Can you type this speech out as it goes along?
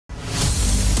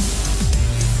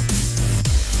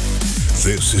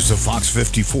This is the Fox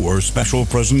 54 special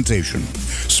presentation.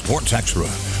 Sports Extra,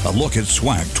 a look at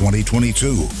SWAC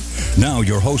 2022. Now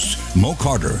your hosts, Mo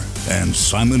Carter and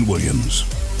Simon Williams.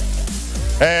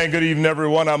 And good evening,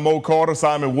 everyone. I'm Mo Carter.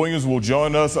 Simon Williams will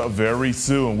join us very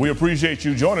soon. We appreciate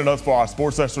you joining us for our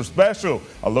Sports XTRA Special,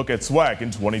 a look at SWAC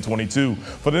in 2022.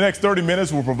 For the next 30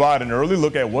 minutes, we'll provide an early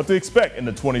look at what to expect in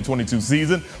the 2022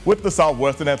 season with the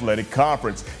Southwestern Athletic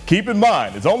Conference. Keep in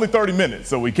mind, it's only 30 minutes,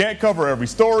 so we can't cover every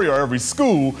story or every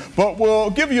school, but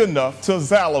we'll give you enough to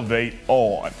salivate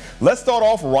on. Let's start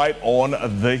off right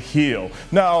on the hill.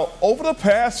 Now, over the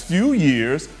past few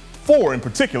years, four in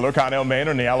particular, Connell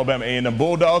Manor and the Alabama A&M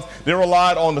Bulldogs, they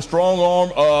relied on the strong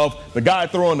arm of the guy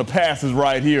throwing the passes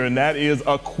right here, and that is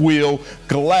Aqeel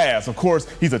Glass. Of course,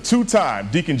 he's a two-time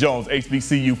Deacon Jones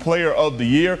HBCU Player of the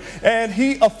Year, and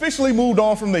he officially moved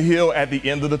on from the hill at the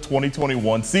end of the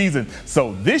 2021 season.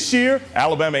 So this year,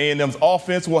 Alabama A&M's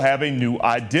offense will have a new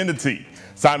identity.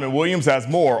 Simon Williams has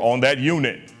more on that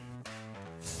unit.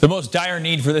 The most dire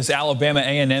need for this Alabama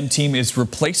A&M team is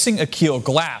replacing Aqeel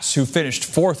Glass, who finished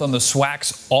fourth on the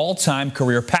SWAC's all-time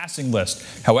career passing list.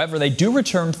 However, they do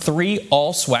return three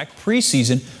all-SWAC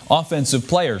preseason offensive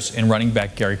players in running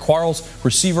back Gary Quarles,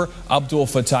 receiver Abdul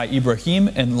Fattah Ibrahim,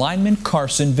 and lineman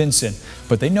Carson Vincent.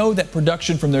 But they know that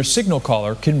production from their signal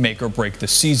caller can make or break the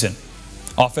season.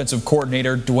 Offensive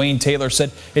coordinator Dwayne Taylor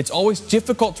said it's always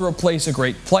difficult to replace a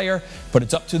great player, but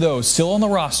it's up to those still on the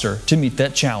roster to meet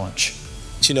that challenge.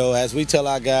 You know, as we tell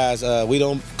our guys, we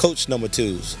don't coach number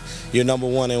twos. You're number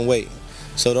one in weight.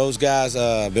 So those guys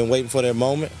have been waiting for their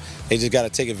moment. They just got to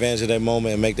take advantage of their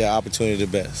moment and make their opportunity the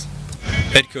best.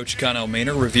 Head coach Connell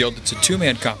Manor revealed it's a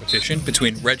two-man competition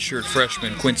between redshirt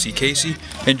freshman Quincy Casey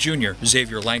and junior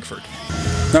Xavier Langford.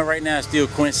 No, right now it's still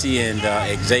Quincy and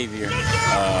Xavier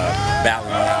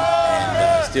battling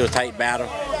out, and still a tight battle.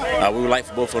 We would like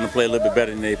for both of them to play a little bit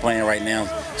better than they're playing right now.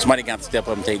 Somebody got to step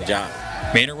up and take the job.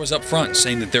 Manor was up front,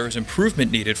 saying that there is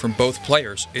improvement needed from both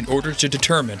players in order to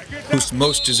determine who's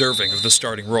most deserving of the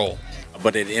starting role.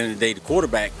 But at the end of the day, the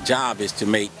quarterback job is to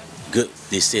make good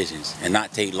decisions and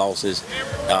not take losses,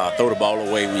 throw the ball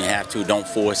away when you have to, don't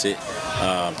force it.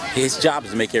 His job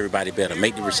is to make everybody better,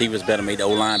 make the receivers better, make the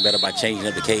O-line better by changing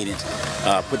up the cadence,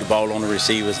 put the ball on the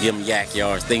receivers, give them yak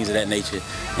yards, things of that nature.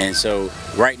 And so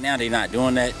right now they're not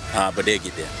doing that, but they'll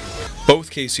get there.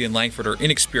 Both Casey and Langford are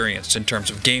inexperienced in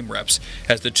terms of game reps,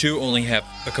 as the two only have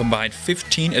a combined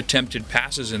 15 attempted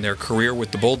passes in their career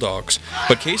with the Bulldogs.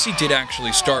 But Casey did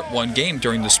actually start one game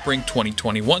during the spring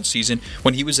 2021 season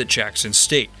when he was at Jackson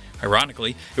State.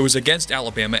 Ironically, it was against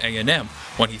Alabama A&M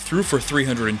when he threw for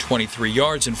 323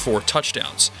 yards and 4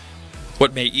 touchdowns.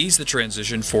 What may ease the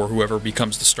transition for whoever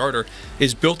becomes the starter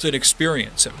is built-in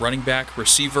experience at running back,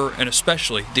 receiver, and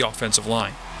especially the offensive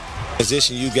line.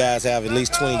 Position, you guys have at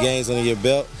least 20 games under your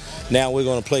belt. Now we're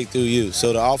going to play through you.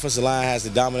 So the offensive line has to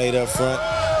dominate up front,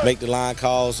 make the line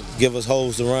calls, give us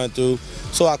holes to run through,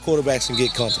 so our quarterbacks can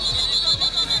get comfortable.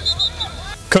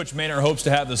 Coach Manor hopes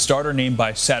to have the starter named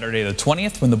by Saturday the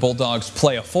 20th when the Bulldogs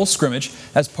play a full scrimmage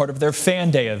as part of their Fan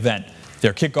Day event.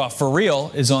 Their kickoff for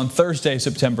real is on Thursday,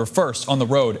 September 1st on the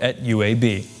road at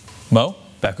UAB. Mo,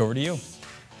 back over to you.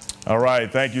 All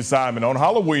right, thank you, Simon. On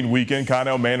Halloween weekend,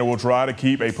 Connell Manor will try to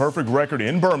keep a perfect record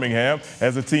in Birmingham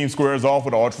as the team squares off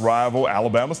with arch rival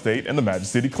Alabama State in the Magic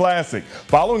City Classic.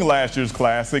 Following last year's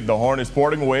Classic, the Hornets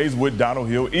parting ways with Donald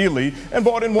Hill-Ely and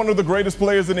brought in one of the greatest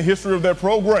players in the history of their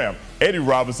program, Eddie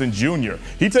Robinson Jr.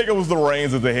 He takes over the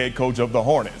reins as the head coach of the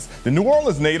Hornets. The New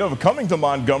Orleans native coming to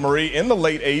Montgomery in the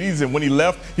late 80s, and when he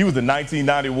left, he was the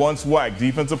 1991 SWAC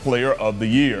Defensive Player of the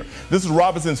Year. This is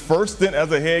Robinson's first stint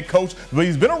as a head coach, but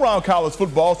he's been around college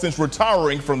football since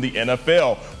retiring from the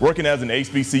NFL, working as an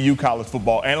HBCU college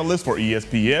football analyst for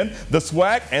ESPN, the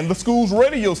SWAC, and the school's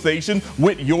radio station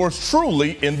with yours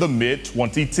truly in the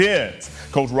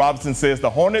mid-2010s. Coach Robinson says the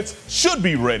Hornets should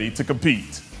be ready to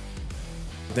compete.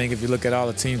 I think if you look at all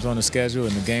the teams on the schedule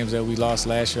and the games that we lost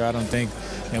last year, I don't think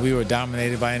that we were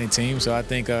dominated by any team. So I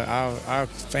think our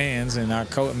fans and our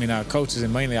coaches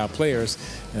and mainly our players,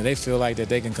 they feel like that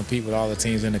they can compete with all the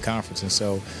teams in the conference. And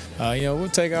so, we'll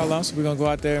take our lumps. We're going to go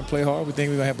out there and play hard. We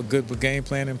think we're going to have a good game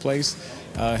plan in place,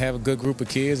 have a good group of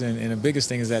kids. And the biggest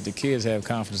thing is that the kids have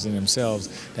confidence in themselves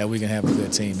that we can have a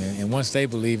good team. And once they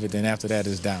believe it, then after that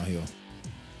it's downhill.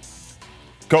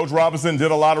 Coach Robinson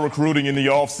did a lot of recruiting in the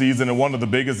offseason, and one of the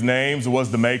biggest names was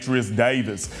Demetrius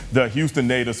Davis, the Houston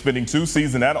native, spending 2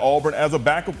 seasons at Auburn as a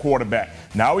backup quarterback.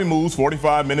 Now he moves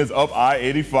 45 minutes up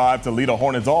I-85 to lead a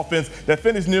Hornets offense that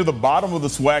finished near the bottom of the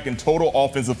SWAC in total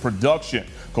offensive production.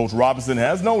 Coach Robinson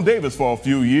has known Davis for a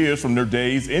few years from their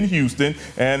days in Houston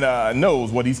and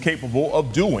knows what he's capable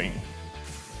of doing.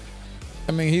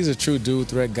 I mean, he's a true dual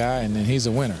threat guy, and then he's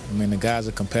a winner. I mean, the guy's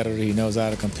a competitor. He knows how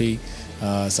to compete.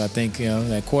 So I think, you know,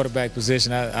 that quarterback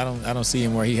position, I don't see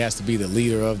him where he has to be the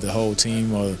leader of the whole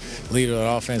team or leader of the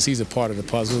offense. He's a part of the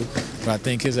puzzle. But I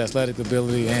think his athletic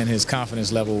ability and his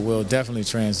confidence level will definitely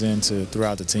transcend to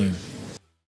throughout the team.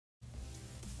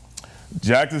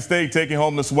 Jackson State taking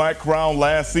home the SWAC crown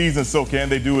last season, so can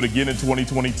they do it again in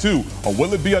 2022? Or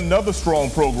will it be another strong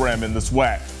program in the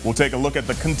SWAC? We'll take a look at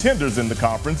the contenders in the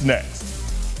conference next.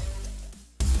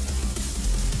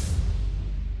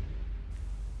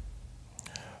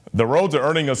 The road to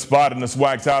earning a spot in the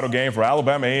SWAC title game for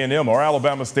Alabama A&M or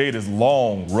Alabama State is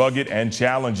long, rugged, and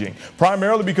challenging,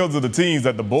 primarily because of the teams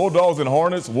that the Bulldogs and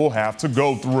Hornets will have to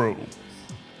go through.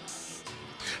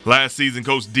 Last season,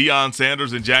 Coach Deion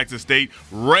Sanders and Jackson State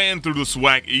ran through the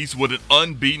SWAC East with an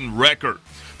unbeaten record.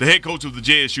 The head coach of the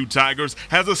JSU Tigers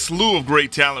has a slew of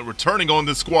great talent returning on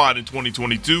this squad in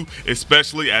 2022,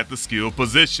 especially at the skill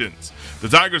positions. The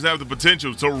Tigers have the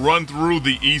potential to run through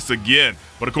the East again,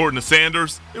 but according to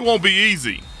Sanders, it won't be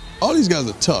easy. All these guys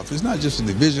are tough. It's not just a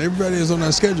division. Everybody that's on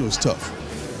our schedule is tough.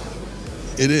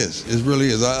 It is. It really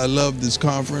is. I love this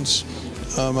conference.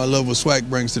 I love what SWAC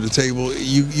brings to the table.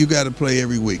 You got to play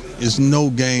every week. There's no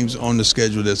games on the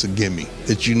schedule that's a gimme,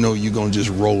 that you know you're going to just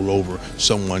roll over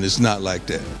someone. It's not like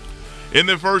that. In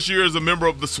their first year as a member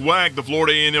of the SWAC, the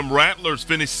Florida A&M Rattlers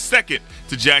finished second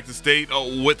to Jackson State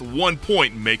with 1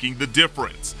 point making the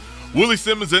difference. Willie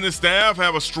Simmons and his staff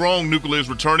have a strong nucleus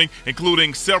returning,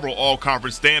 including several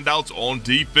all-conference standouts on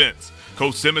defense.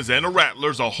 Coach Simmons and the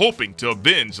Rattlers are hoping to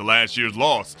avenge last year's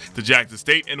loss to Jackson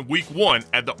State in Week 1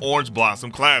 at the Orange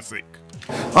Blossom Classic.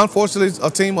 Unfortunately, a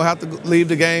team will have to leave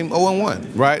the game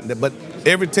 0-1, right? But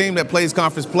every team that plays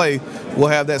conference play will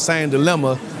have that same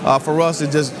dilemma. For us,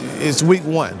 it's Week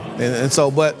 1, and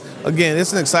so. But again,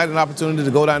 it's an exciting opportunity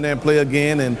to go down there and play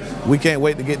again, and we can't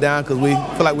wait to get down because we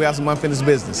feel like we have some unfinished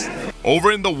business.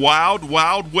 Over in the Wild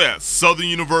Wild West, Southern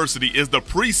University is the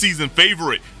preseason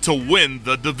favorite to win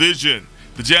the division.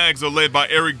 The Jags are led by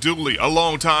Eric Dooley, a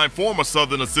longtime former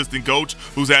Southern assistant coach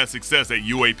who's had success at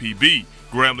UAPB,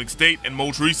 Grambling State, and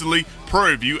most recently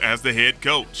Prairie View as the head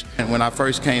coach. And when I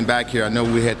first came back here, I know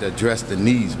we had to address the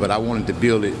needs, but I wanted to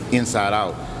build it inside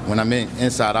out. When I meant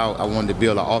inside out, I wanted to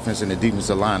build an offense and a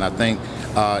defensive line. I think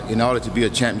in order to be a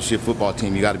championship football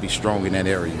team, you got to be strong in that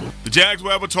area. The Jags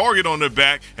will have a target on their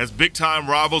back as big-time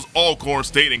rivals Alcorn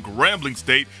State and Grambling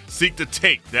State seek to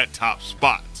take that top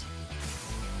spot.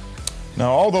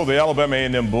 Now, although the Alabama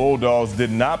A&M Bulldogs did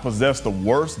not possess the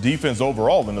worst defense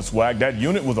overall in the SWAC, that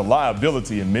unit was a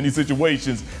liability in many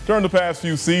situations during the past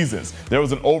few seasons. There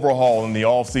was an overhaul in the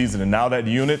offseason, and now that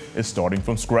unit is starting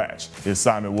from scratch. Here's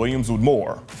Simon Williams with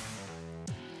more.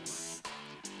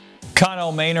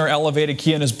 Connell Maynor elevated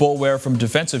Keanis Boulware from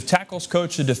defensive tackles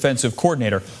coach to defensive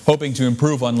coordinator, hoping to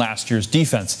improve on last year's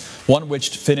defense, one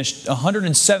which finished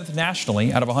 107th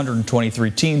nationally out of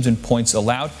 123 teams in points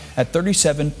allowed at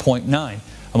 37.9.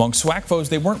 Among SWAC foes,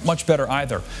 they weren't much better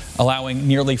either, allowing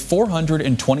nearly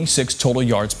 426 total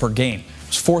yards per game. It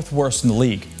was fourth worst in the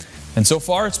league. And so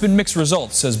far, it's been mixed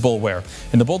results, says Boulware.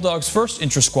 In the Bulldogs' first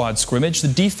intra-squad scrimmage, the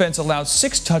defense allowed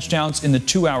 6 touchdowns in the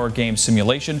 2-hour game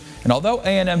simulation. And although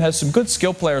A&M has some good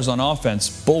skill players on offense,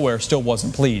 Boulware still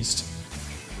wasn't pleased.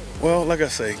 Well, like I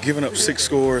say, giving up 6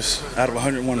 scores out of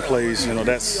 101 plays, you know,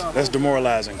 that's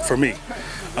demoralizing for me.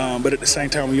 But at the same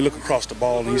time, when you look across the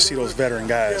ball and you see those veteran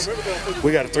guys,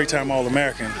 we got a 3-time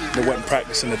All-American that wasn't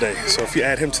practicing today. So if you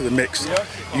add him to the mix,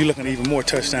 you're looking at even more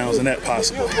touchdowns than that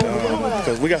possible.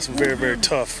 Because we got some very, very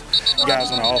tough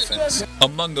guys on our offense.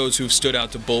 Among those who've stood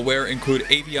out to Boulware include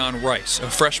Avion Rice, a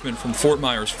freshman from Fort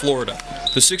Myers, Florida.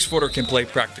 The 6-footer can play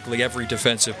practically every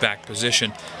defensive back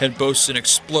position and boasts an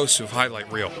explosive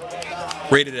highlight reel.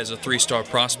 Rated as a 3-star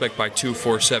prospect by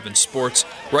 247 Sports,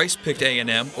 Rice picked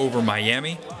A&M over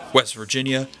Miami, West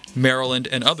Virginia, Maryland,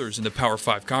 and others in the Power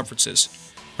 5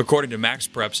 conferences. According to Max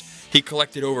Preps, he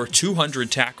collected over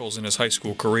 200 tackles in his high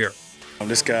school career.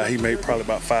 This guy, he made probably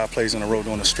about 5 plays in a row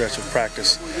during a stretch of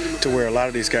practice to where a lot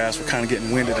of these guys were kind of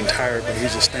getting winded and tired, but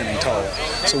he's just standing tall.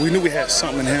 So we knew we had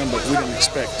something in him, but we didn't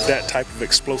expect that type of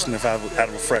explosiveness out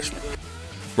of a freshman.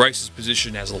 Rice's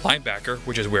position as a linebacker,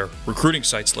 which is where recruiting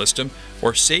sites list him,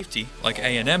 or safety, like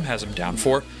A&M has him down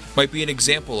for, might be an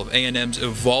example of A&M's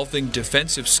evolving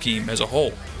defensive scheme as a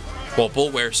whole. While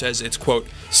Boulware says it's, quote,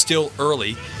 still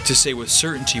early to say with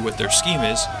certainty what their scheme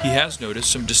is, he has noticed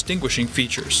some distinguishing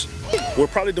features. We're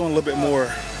probably doing a little bit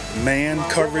more man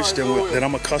coverage than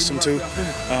I'm accustomed to,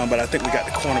 but I think we got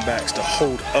the cornerbacks to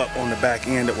hold up on the back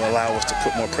end that will allow us to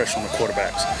put more pressure on the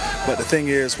quarterbacks. But the thing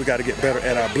is, we got to get better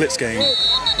at our blitz game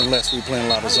unless we're playing a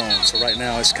lot of zones. So right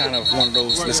now, it's kind of one of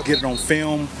those, let's get it on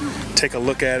film, take a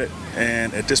look at it,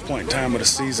 and at this point in time of the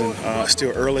season, it's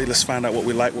still early, let's find out what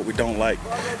we like, what we don't like,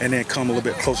 and then come a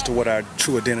little bit closer to what our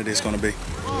true identity is going to be.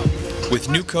 With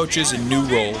new coaches and new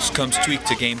roles comes tweak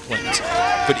to game plans,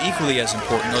 but equally as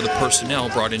important are the personnel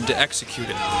brought in to execute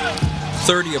it.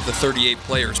 30 of the 38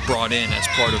 players brought in as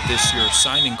part of this year's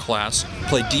signing class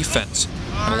play defense,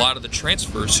 and a lot of the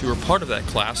transfers who are part of that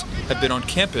class have been on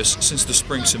campus since the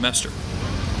spring semester.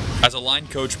 As a line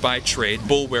coach by trade,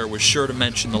 Boulware was sure to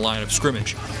mention the line of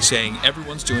scrimmage, saying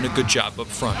everyone's doing a good job up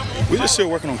front. We're just still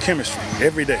working on chemistry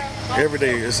every day. Every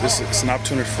day it's an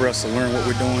opportunity for us to learn what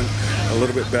we're doing a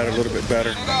little bit better, a little bit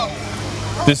better.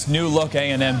 This new look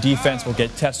A&M defense will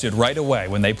get tested right away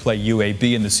when they play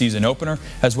UAB in the season opener,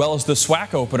 as well as the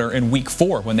SWAC opener in week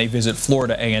 4 when they visit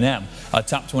Florida A&M, a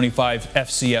top 25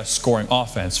 FCS scoring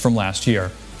offense from last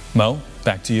year. Mo,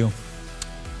 back to you.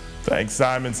 Thanks,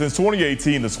 Simon. Since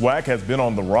 2018, the SWAC has been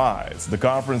on the rise. The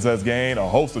conference has gained a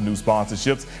host of new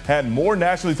sponsorships, had more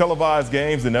nationally televised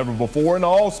games than ever before in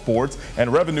all sports,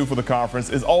 and revenue for the conference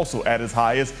is also at its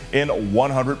highest in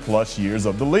 100-plus years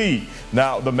of the league.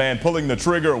 Now, the man pulling the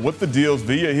trigger with the deals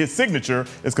via his signature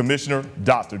is Commissioner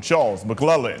Dr. Charles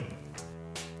McClellan.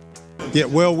 Yeah,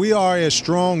 well, we are as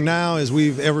strong now as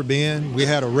we've ever been. We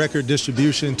had a record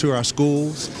distribution to our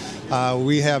schools.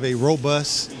 We have a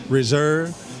robust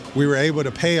reserve. We were able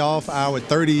to pay off our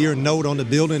 30-year note on the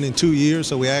building in 2 years,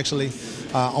 so we actually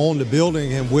own the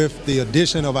building. And with the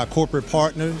addition of our corporate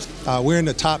partners, we're in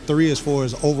the top 3 as far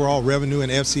as overall revenue in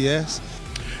FCS.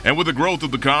 And with the growth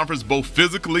of the conference, both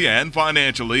physically and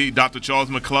financially, Dr. Charles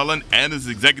McClellan and his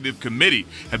executive committee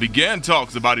have began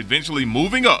talks about eventually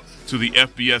moving up to the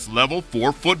FBS level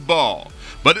for football.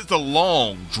 But it's a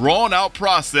long, drawn-out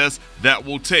process that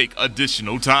will take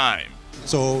additional time.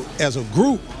 So as a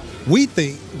group, we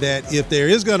think that if there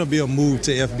is going to be a move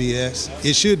to FBS,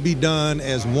 it should be done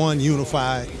as one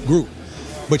unified group.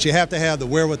 But you have to have the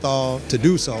wherewithal to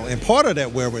do so. And part of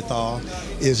that wherewithal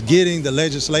is getting the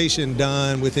legislation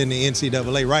done within the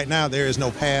NCAA. Right now, there is no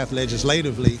path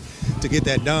legislatively to get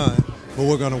that done, but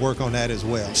we're going to work on that as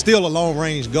well. Still a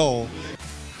long-range goal.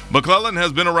 McClellan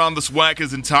has been around the SWAC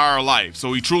his entire life,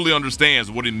 so he truly understands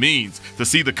what it means to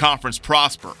see the conference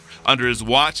prosper. Under his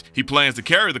watch, he plans to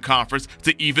carry the conference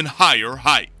to even higher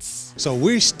heights. So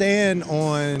we stand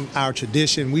on our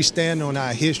tradition, we stand on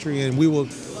our history, and we will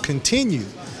continue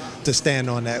to stand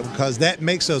on that because that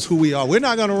makes us who we are. We're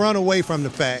not going to run away from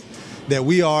the fact that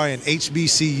we are an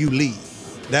HBCU league.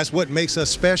 That's what makes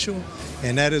us special,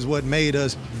 and that is what made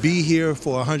us be here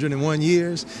for 101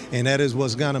 years, and that is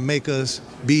what's going to make us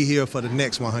be here for the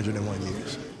next 101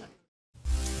 years.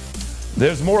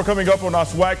 There's more coming up on our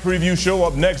SWAC preview show.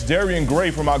 Up next, Darian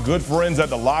Gray from our good friends at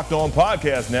the Locked On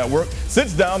Podcast Network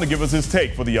sits down to give us his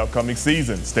take for the upcoming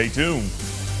season. Stay tuned.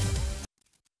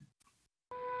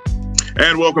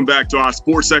 And welcome back to our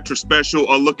Sports XTRA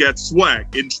Special, a look at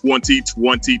SWAC in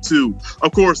 2022.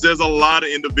 Of course, there's a lot of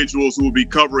individuals who will be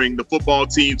covering the football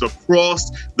teams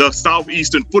across the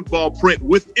Southeastern football print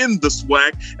within the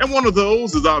SWAC. And one of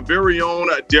those is our very own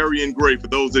Darian Gray. For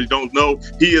those that don't know,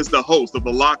 he is the host of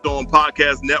the Locked On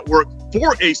Podcast Network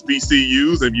for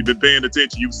HBCUs. And if you've been paying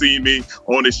attention, you've seen me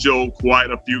on this show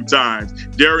quite a few times.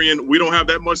 Darian, we don't have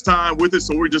that much time with it,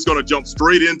 so we're just going to jump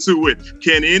straight into it.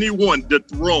 Can anyone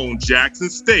dethrone Jackson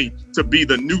State to be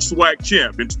the new SWAC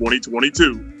champ in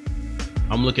 2022?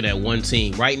 I'm looking at one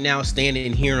team right now,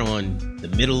 standing here on the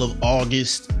middle of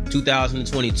August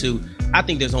 2022. I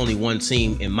think there's only one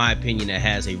team, in my opinion, that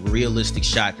has a realistic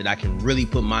shot that I can really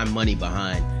put my money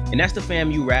behind, and that's the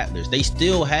FAMU Rattlers. They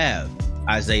still have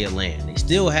Isaiah Land. They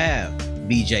still have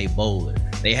BJ Bowler.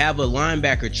 They have a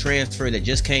linebacker transfer that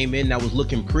just came in that was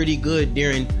looking pretty good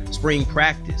during spring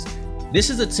practice. This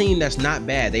is a team that's not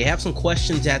bad. They have some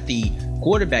questions at the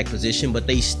quarterback position, but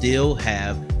they still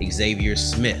have Xavier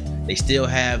Smith. They still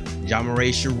have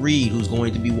Jamarisha Reed, who's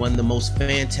going to be one of the most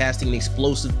fantastic and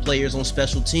explosive players on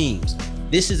special teams.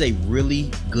 This is a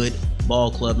really good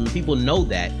ball club, and people know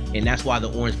that, and that's why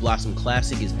the Orange Blossom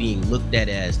Classic is being looked at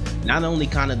as not only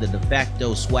kind of the de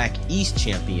facto SWAC East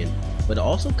champion, but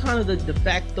also kind of the de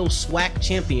facto SWAC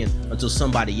champion until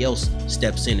somebody else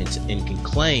steps in and can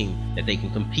claim that they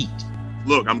can compete.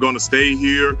 Look, I'm going to stay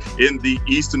here in the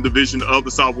Eastern Division of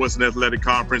the Southwestern Athletic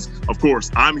Conference. Of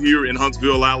course, I'm here in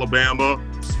Huntsville, Alabama.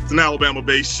 It's an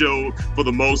Alabama-based show for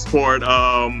the most part.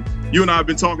 you and I have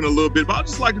been talking a little bit, but I'd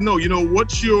just like to know,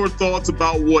 what's your thoughts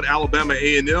about what Alabama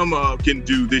A&M can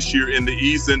do this year in the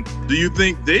East, and do you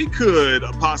think they could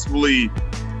possibly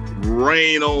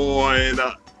rain on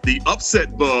the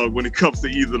upset bug when it comes to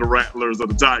either the Rattlers or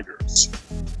the Tigers?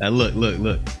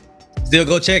 Look. Still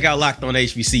go check out Locked On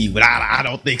HBC, but I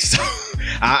don't think so.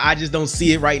 I just don't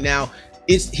see it right now.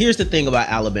 Here's the thing about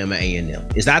Alabama A&M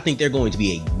is I think they're going to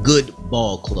be a good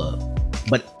ball club.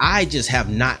 But I just have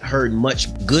not heard much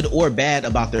good or bad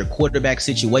about their quarterback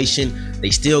situation. They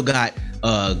still got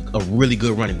a really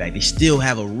good running back. They still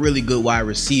have a really good wide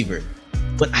receiver.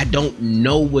 But I don't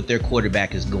know what their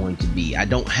quarterback is going to be. I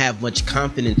don't have much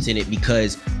confidence in it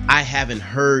because I haven't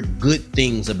heard good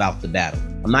things about the battle.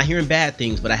 I'm not hearing bad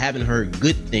things, but I haven't heard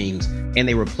good things, and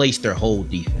they replaced their whole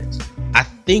defense. I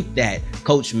think that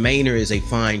Coach Maynor is a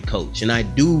fine coach, and I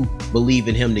do believe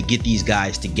in him to get these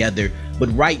guys together. But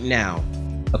right now,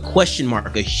 a question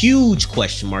mark, a huge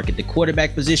question mark at the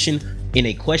quarterback position, and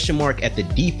a question mark at the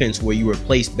defense where you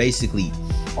replace basically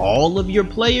all of your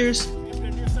players.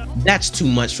 That's too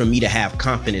much for me to have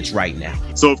confidence right now.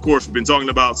 So, of course, we've been talking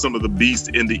about some of the beasts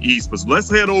in the East, but let's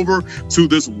head over to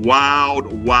this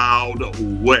wild, wild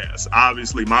West.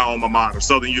 Obviously, my alma mater,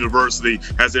 Southern University,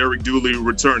 has Eric Dooley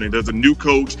returning. There's a new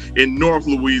coach in North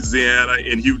Louisiana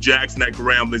in Hugh Jackson at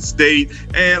Grambling State.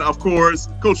 And, of course,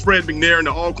 Coach Fred McNair and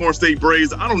the Alcorn State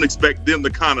Braves, I don't expect them to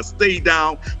kind of stay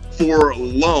down for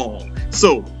long.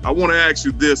 So I want to ask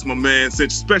you this, my man,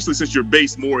 especially since you're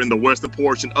based more in the western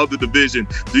portion of the division,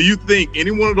 do you think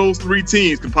any one of those three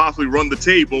teams can possibly run the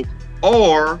table,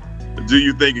 or do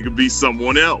you think it could be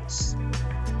someone else?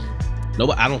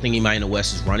 No, I don't think anybody in the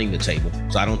West is running the table.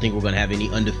 So I don't think we're going to have any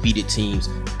undefeated teams.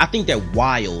 I think that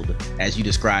wild, as you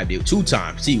described it 2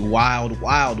 times,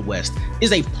 wild West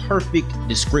is a perfect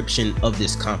description of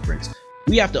this conference.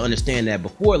 We have to understand that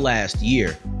before last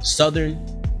year, Southern,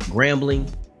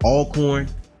 Grambling, Alcorn,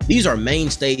 these are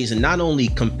mainstays and not only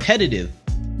competitive,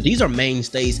 these are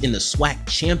mainstays in the SWAC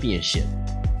championship.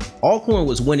 Alcorn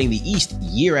was winning the East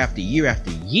year after year after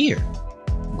year.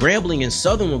 Grambling and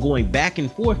Southern were going back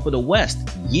and forth for the West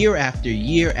year after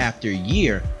year after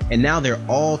year, and now they're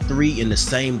all 3 in the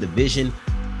same division.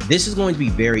 This is going to be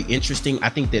very interesting. I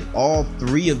think that all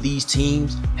 3 of these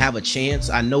teams have a chance.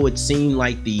 I know it seemed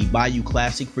like the Bayou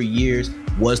Classic for years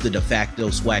was the de facto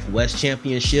SWAC West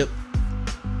championship,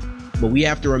 but we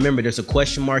have to remember there's a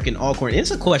question mark in Alcorn.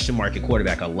 It's a question mark at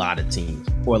quarterback for a lot of teams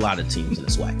in the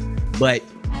SWAC. But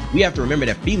we have to remember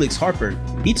that Felix Harper,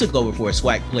 he took over for a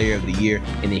SWAC Player of the Year,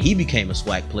 and then he became a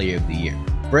SWAC Player of the Year.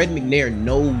 Fred McNair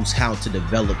knows how to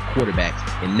develop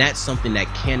quarterbacks, and that's something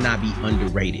that cannot be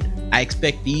underrated. I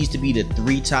expect these to be the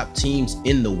 3 top teams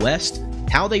in the West.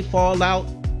 How they fall out,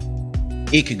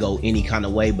 it could go any kind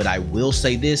of way, but I will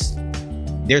say this.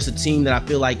 There's a team that I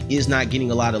feel like is not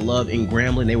getting a lot of love in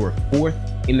Grambling. They were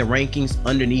 4th in the rankings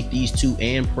underneath these 2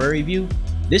 and Prairie View.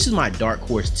 This is my dark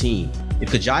horse team.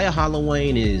 If Kajaya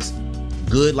Holloway is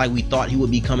good like we thought he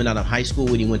would be coming out of high school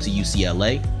when he went to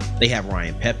UCLA, they have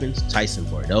Ryan Pepins, Tyson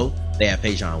Bordeaux, they have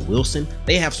Fajon Wilson.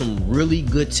 They have some really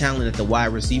good talent at the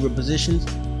wide receiver positions.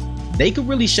 They could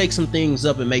really shake some things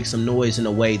up and make some noise in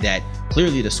a way that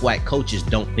clearly the SWAC coaches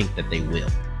don't think that they will.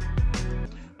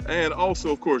 And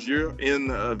also, of course, you're in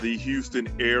the Houston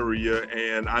area,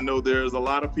 and I know there's a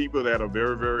lot of people that are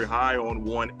very, very high on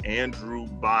one Andrew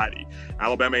Body.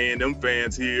 Alabama A&M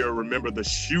fans here remember the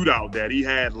shootout that he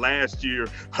had last year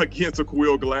against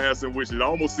Aquil Glass, in which it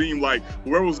almost seemed like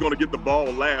whoever was going to get the ball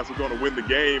last was going to win the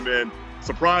game. And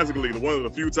surprisingly, one of the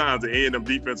few times the A&M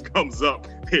defense comes up,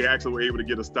 they actually were able to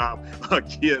get a stop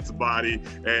against Body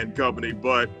and company.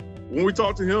 But when we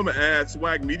talked to him at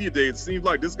SWAC Media Day, it seems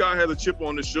like this guy has a chip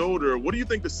on his shoulder. What do you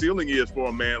think the ceiling is for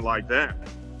a man like that?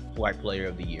 SWAC Player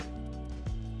of the Year.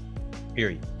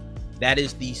 Period. That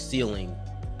is the ceiling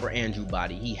for Andrew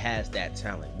Body. He has that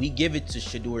talent. We give it to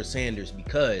Shedeur Sanders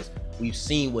because we've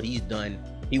seen what he's done.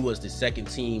 He was the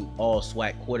 2nd team all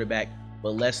SWAC quarterback,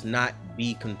 but let's not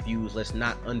be confused. Let's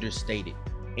not understate it.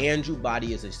 Andrew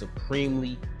Body is a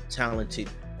supremely talented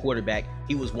quarterback.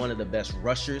 He was one of the best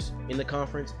rushers in the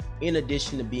conference, in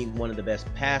addition to being one of the best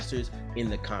passers in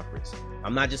the conference.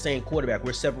 I'm not just saying quarterback,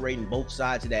 we're separating both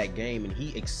sides of that game, and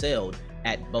he excelled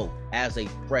at both as a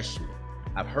freshman.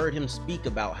 I've heard him speak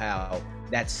about how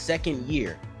that 2nd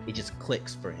year, it just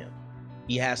clicks for him.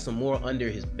 He has some more under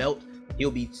his belt. He'll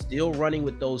be still running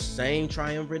with those same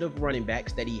triumvirate of running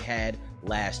backs that he had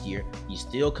last year. He's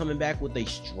still coming back with a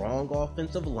strong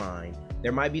offensive line.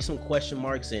 There might be some question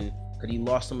marks in because he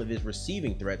lost some of his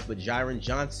receiving threats, but Jiron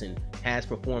Johnson has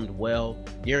performed well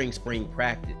during spring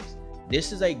practice.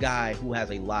 This is a guy who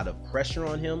has a lot of pressure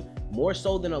on him, more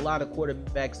so than a lot of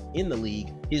quarterbacks in the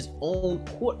league. His own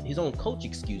coach,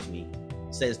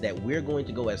 says that we're going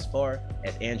to go as far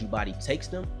as Andrew Body takes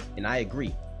them, and I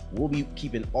agree. We'll be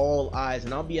keeping all eyes,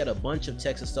 and I'll be at a bunch of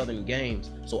Texas Southern games,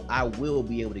 so I will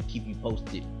be able to keep you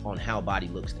posted on how Body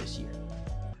looks this year.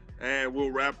 And we'll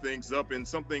wrap things up in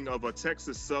something of a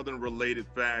Texas Southern related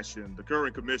fashion. The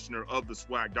current commissioner of the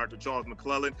SWAC, Dr. Charles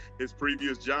McClellan, his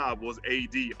previous job was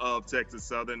AD of Texas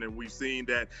Southern, and we've seen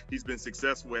that he's been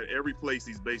successful at every place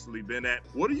he's basically been at.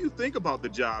 What do you think about the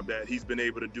job that he's been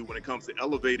able to do when it comes to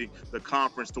elevating the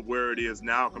conference to where it is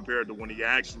now compared to when he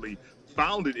actually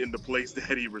found it in the place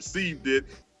that he received it?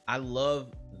 I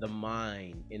love the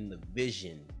mind and the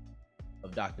vision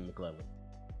of Dr. McClellan.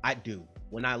 I do.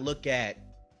 When I look at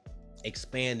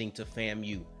expanding to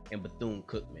FAMU and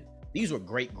Bethune-Cookman, these were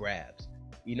great grabs.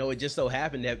 You know, it just so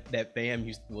happened that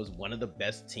FAMU was one of the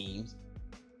best teams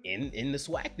in the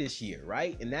SWAC this year,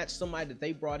 right? And that's somebody that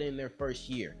they brought in their first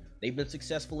year. They've been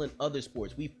successful in other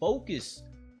sports. We focus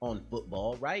on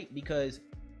football, right? Because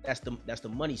that's the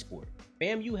money sport.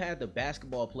 FAMU had the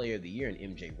basketball player of the year in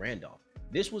MJ Randolph.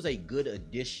 This was a good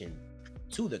addition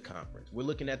to the conference. We're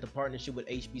looking at the partnership with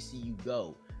HBCU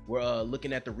Go. We're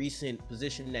looking at the recent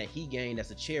position that he gained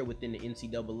as a chair within the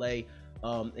NCAA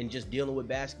and just dealing with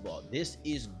basketball. This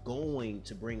is going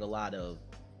to bring a lot of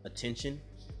attention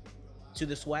to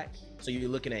the SWAC. So you're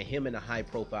looking at him in a high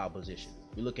profile position.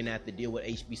 You're looking at the deal with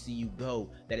HBCU Go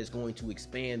that is going to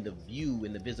expand the view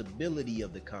and the visibility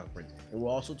of the conference. And we're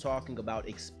also talking about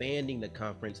expanding the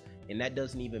conference, and that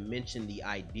doesn't even mention the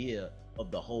idea of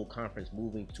the whole conference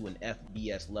moving to an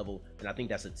FBS level, and I think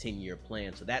that's a 10-year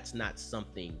plan. So that's not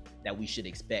something that we should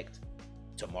expect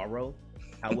tomorrow.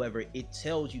 However, it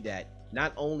tells you that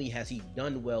not only has he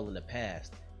done well in the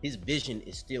past, his vision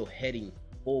is still heading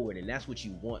forward, and that's what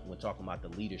you want when talking about the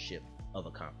leadership of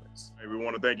a conference. Hey, we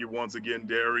want to thank you once again,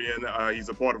 Darian. He's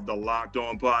a part of the Locked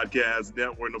On Podcast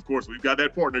Network. And of course, we've got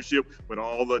that partnership with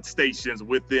all the stations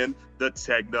within the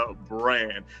Tegna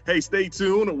brand. Hey, stay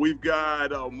tuned. We've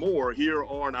got more here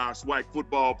on our SWAC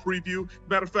football preview.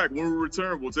 Matter of fact, when we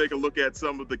return, we'll take a look at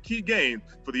some of the key games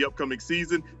for the upcoming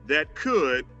season that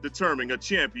could determine a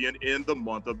champion in the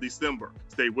month of December.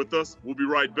 Stay with us. We'll be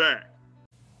right back.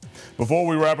 Before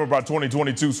we wrap up our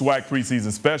 2022 SWAC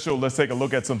preseason special, let's take a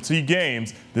look at some key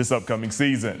games this upcoming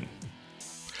season.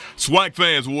 SWAC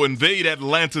fans will invade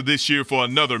Atlanta this year for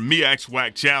another MEAC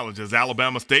SWAC challenge as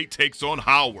Alabama State takes on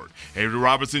Howard. Avery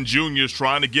Robertson Jr. is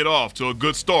trying to get off to a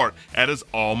good start at his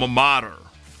alma mater.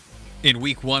 In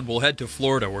Week 1, we'll head to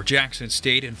Florida, where Jackson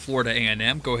State and Florida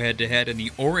A&M go head-to-head in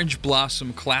the Orange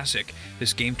Blossom Classic.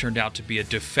 This game turned out to be a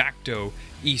de facto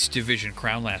East Division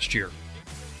crown last year.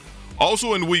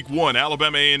 Also in Week 1,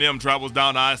 Alabama A&M travels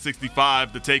down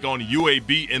I-65 to take on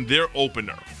UAB in their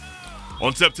opener.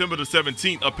 On September the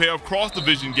 17th, a pair of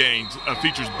cross-division games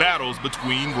features battles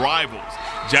between rivals.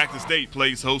 Jackson State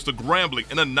plays host to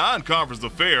Grambling in a non-conference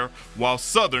affair, while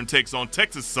Southern takes on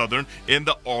Texas Southern in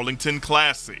the Arlington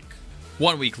Classic.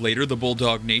 1 week later, the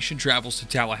Bulldog Nation travels to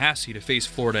Tallahassee to face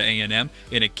Florida A&M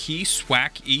in a key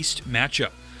SWAC East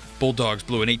matchup. Bulldogs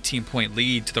blew an 18-point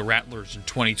lead to the Rattlers in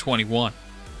 2021.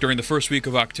 During the first week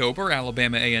of October,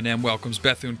 Alabama A&M welcomes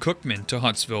Bethune-Cookman to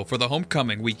Huntsville for the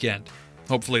homecoming weekend.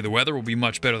 Hopefully the weather will be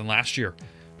much better than last year.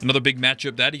 Another big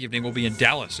matchup that evening will be in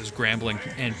Dallas as Grambling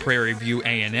and Prairie View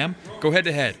A&M go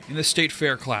head-to-head in the State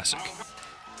Fair Classic.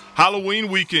 Halloween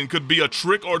weekend could be a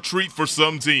trick or treat for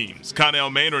some teams.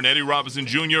 Connell Maynard and Eddie Robinson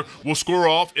Jr. will square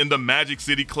off in the Magic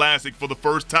City Classic for the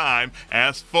first time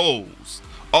as foes.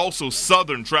 Also,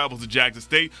 Southern travels to Jackson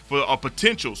State for a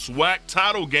potential SWAC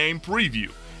title game preview.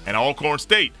 And Alcorn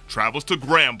State travels to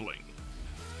Grambling.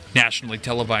 Nationally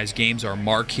televised games are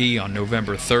marquee on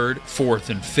November 3rd,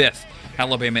 4th, and 5th.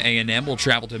 Alabama A&M will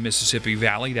travel to Mississippi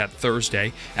Valley that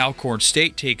Thursday. Alcorn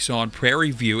State takes on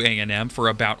Prairie View A&M for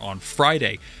a bout on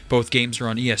Friday. Both games are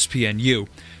on ESPNU.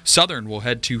 Southern will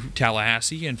head to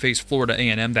Tallahassee and face Florida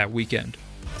A&M that weekend.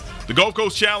 The Gulf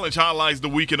Coast Challenge highlights the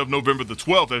weekend of November the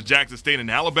 12th as Jackson State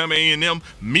and Alabama A&M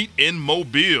meet in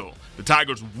Mobile. The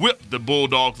Tigers whipped the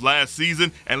Bulldogs last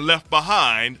season and left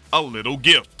behind a little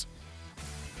gift.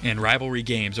 And rivalry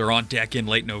games are on deck in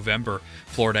late November.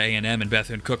 Florida A&M and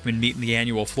Bethune-Cookman meet in the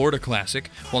annual Florida Classic,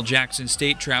 while Jackson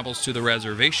State travels to the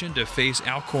reservation to face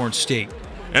Alcorn State.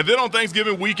 And then on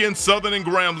Thanksgiving weekend, Southern and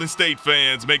Grambling State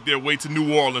fans make their way to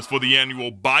New Orleans for the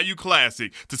annual Bayou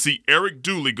Classic to see Eric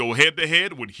Dooley go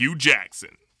head-to-head with Hugh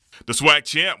Jackson. The SWAC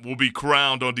champ will be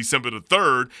crowned on December the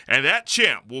 3rd, and that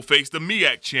champ will face the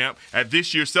MEAC champ at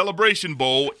this year's Celebration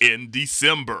Bowl in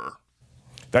December.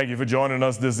 Thank you for joining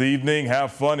us this evening.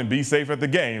 Have fun and be safe at the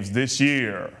games this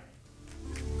year.